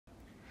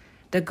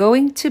The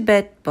Going to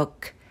Bed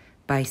Book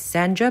by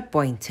Sandra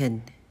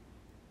Boynton.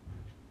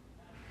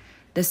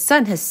 The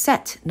sun has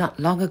set not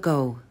long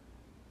ago.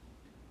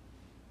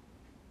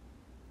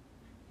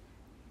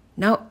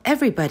 Now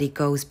everybody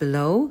goes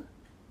below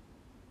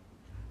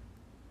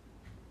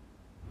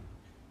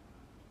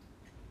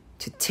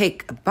to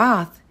take a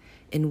bath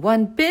in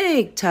one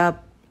big tub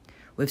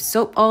with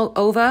soap all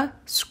over.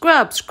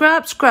 Scrub,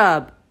 scrub,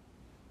 scrub.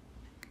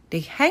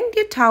 They hang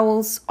their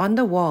towels on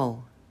the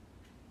wall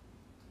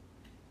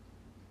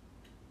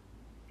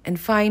and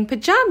find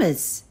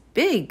pajamas,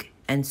 big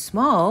and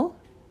small,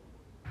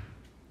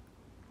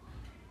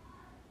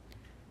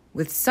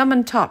 with some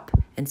on top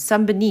and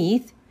some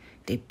beneath.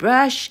 They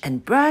brush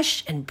and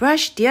brush and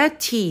brush their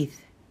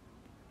teeth.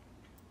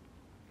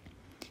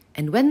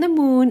 And when the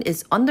moon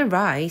is on the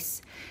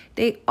rise,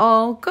 they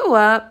all go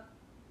up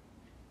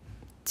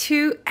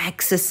to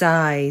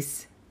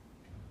exercise.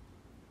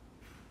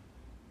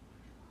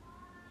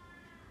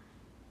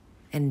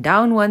 And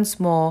down once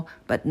more,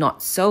 but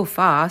not so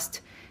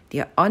fast. They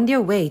are on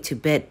their way to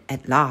bed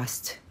at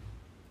last.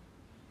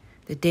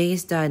 The day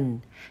is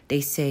done.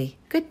 They say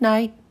good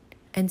night,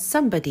 and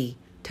somebody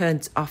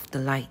turns off the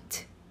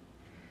light.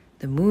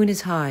 The moon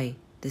is high,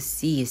 the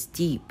sea is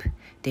deep.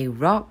 They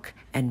rock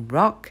and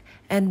rock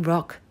and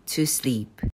rock to sleep.